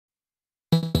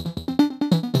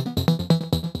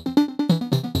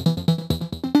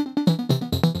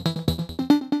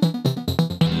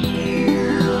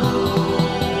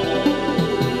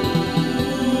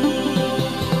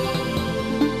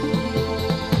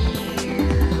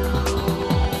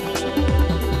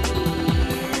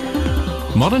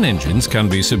Modern engines can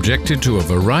be subjected to a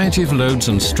variety of loads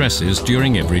and stresses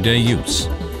during everyday use.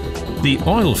 The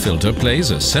oil filter plays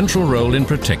a central role in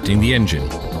protecting the engine.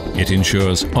 It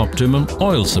ensures optimum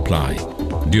oil supply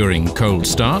during cold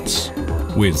starts,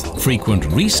 with frequent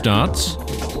restarts,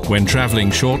 when traveling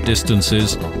short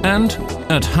distances, and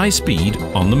at high speed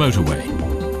on the motorway.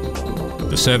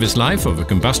 The service life of a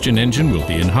combustion engine will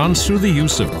be enhanced through the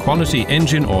use of quality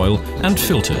engine oil and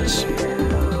filters.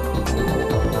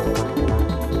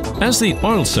 As the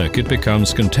oil circuit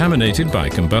becomes contaminated by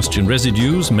combustion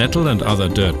residues, metal and other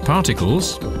dirt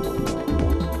particles,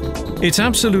 it's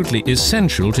absolutely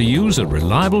essential to use a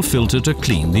reliable filter to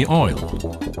clean the oil.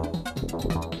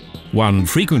 One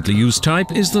frequently used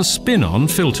type is the spin-on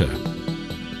filter.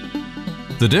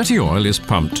 The dirty oil is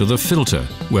pumped to the filter,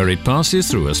 where it passes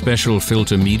through a special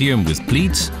filter medium with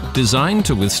pleats designed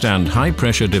to withstand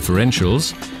high-pressure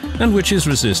differentials and which is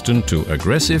resistant to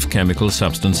aggressive chemical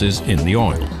substances in the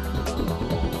oil.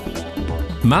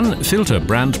 Mann filter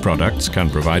brand products can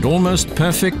provide almost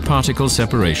perfect particle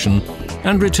separation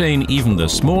and retain even the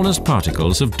smallest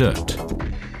particles of dirt.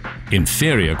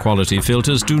 Inferior quality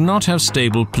filters do not have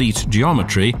stable pleat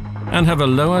geometry and have a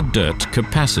lower dirt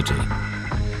capacity.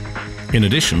 In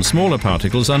addition, smaller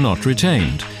particles are not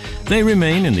retained. They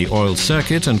remain in the oil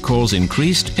circuit and cause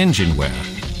increased engine wear.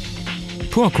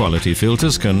 Poor quality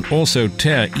filters can also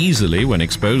tear easily when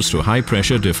exposed to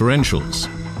high-pressure differentials.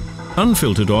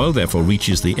 Unfiltered oil therefore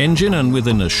reaches the engine and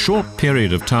within a short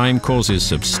period of time causes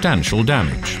substantial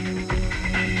damage.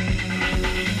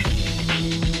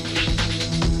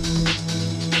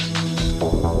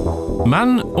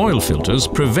 Mann oil filters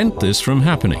prevent this from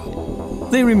happening.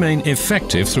 They remain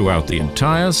effective throughout the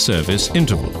entire service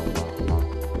interval.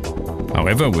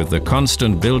 However, with the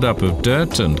constant buildup of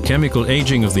dirt and chemical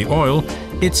aging of the oil,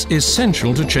 it's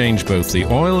essential to change both the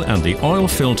oil and the oil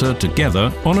filter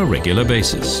together on a regular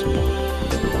basis.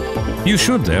 You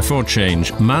should therefore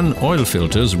change Mann oil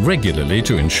filters regularly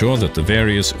to ensure that the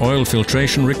various oil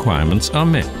filtration requirements are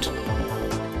met.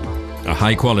 A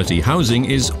high-quality housing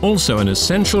is also an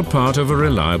essential part of a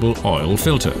reliable oil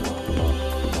filter.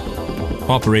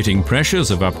 Operating pressures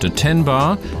of up to 10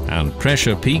 bar and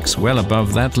pressure peaks well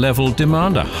above that level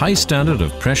demand a high standard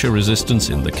of pressure resistance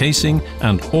in the casing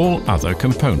and all other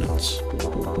components.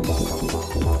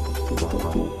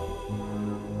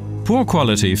 Poor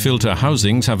quality filter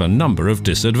housings have a number of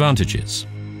disadvantages.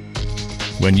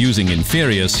 When using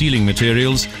inferior sealing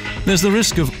materials, there's the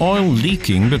risk of oil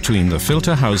leaking between the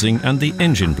filter housing and the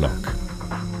engine block.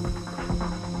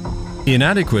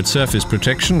 Inadequate surface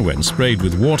protection when sprayed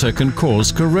with water can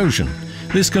cause corrosion.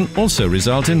 This can also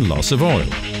result in loss of oil.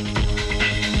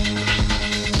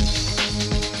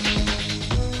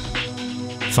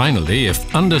 Finally,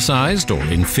 if undersized or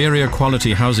inferior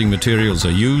quality housing materials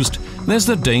are used, there's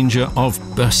the danger of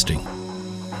bursting,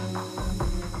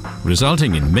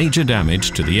 resulting in major damage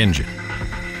to the engine.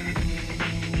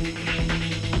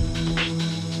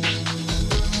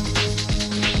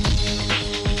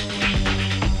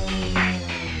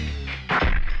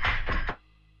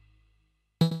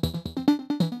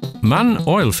 Mann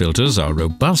oil filters are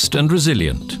robust and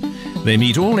resilient. They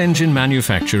meet all engine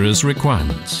manufacturers'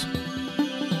 requirements.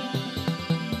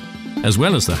 As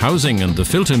well as the housing and the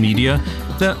filter media,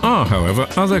 there are, however,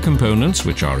 other components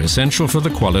which are essential for the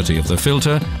quality of the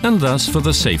filter and thus for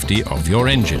the safety of your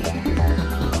engine.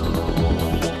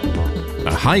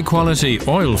 A high-quality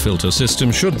oil filter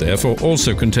system should therefore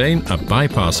also contain a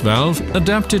bypass valve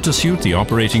adapted to suit the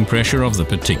operating pressure of the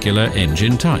particular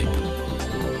engine type,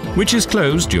 which is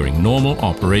closed during normal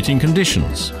operating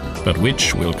conditions, but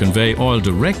which will convey oil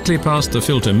directly past the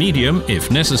filter medium if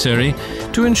necessary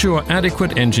to ensure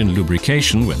adequate engine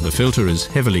lubrication when the filter is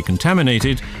heavily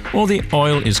contaminated or the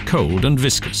oil is cold and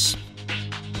viscous.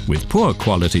 With poor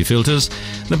quality filters,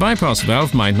 the bypass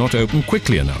valve might not open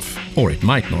quickly enough, or it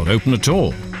might not open at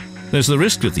all. There's the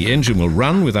risk that the engine will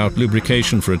run without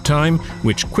lubrication for a time,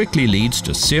 which quickly leads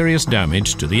to serious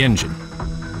damage to the engine.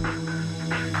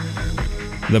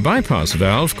 The bypass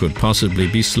valve could possibly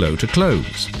be slow to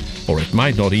close, or it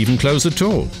might not even close at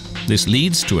all. This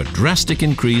leads to a drastic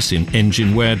increase in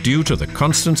engine wear due to the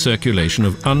constant circulation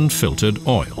of unfiltered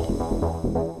oil.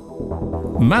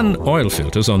 Mann oil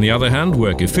filters, on the other hand,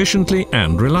 work efficiently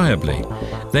and reliably.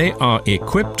 They are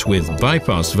equipped with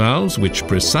bypass valves which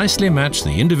precisely match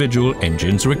the individual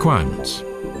engine's requirements.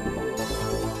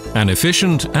 An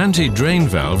efficient anti-drain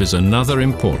valve is another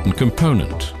important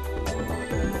component.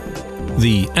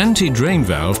 The anti-drain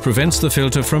valve prevents the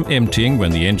filter from emptying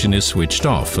when the engine is switched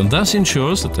off and thus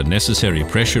ensures that the necessary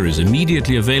pressure is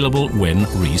immediately available when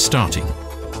restarting.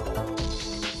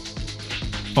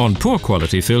 On poor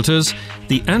quality filters,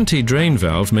 the anti-drain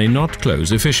valve may not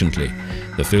close efficiently.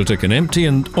 The filter can empty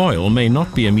and oil may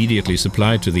not be immediately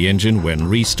supplied to the engine when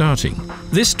restarting.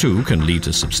 This too can lead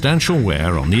to substantial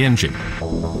wear on the engine.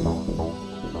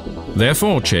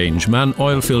 Therefore, change Mann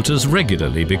oil filters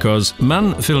regularly because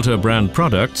Mann filter brand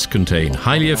products contain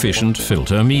highly efficient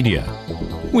filter media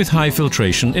with high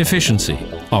filtration efficiency,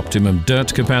 optimum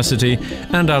dirt capacity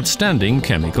and outstanding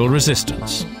chemical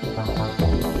resistance.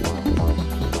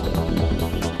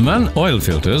 Mann oil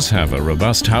filters have a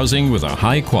robust housing with a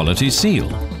high-quality seal,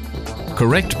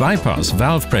 correct bypass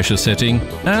valve pressure setting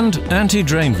and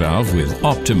anti-drain valve with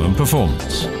optimum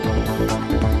performance.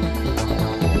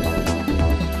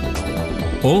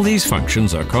 All these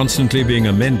functions are constantly being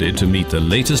amended to meet the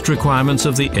latest requirements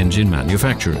of the engine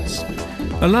manufacturers.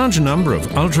 A large number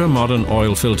of ultra-modern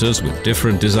oil filters with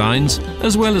different designs,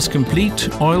 as well as complete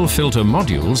oil filter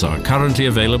modules, are currently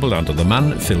available under the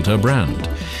Mann filter brand.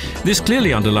 This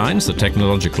clearly underlines the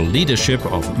technological leadership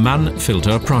of Mann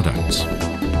filter products.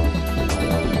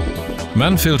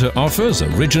 Mann filter offers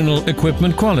original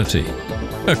equipment quality,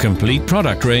 a complete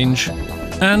product range,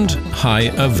 and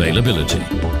high availability.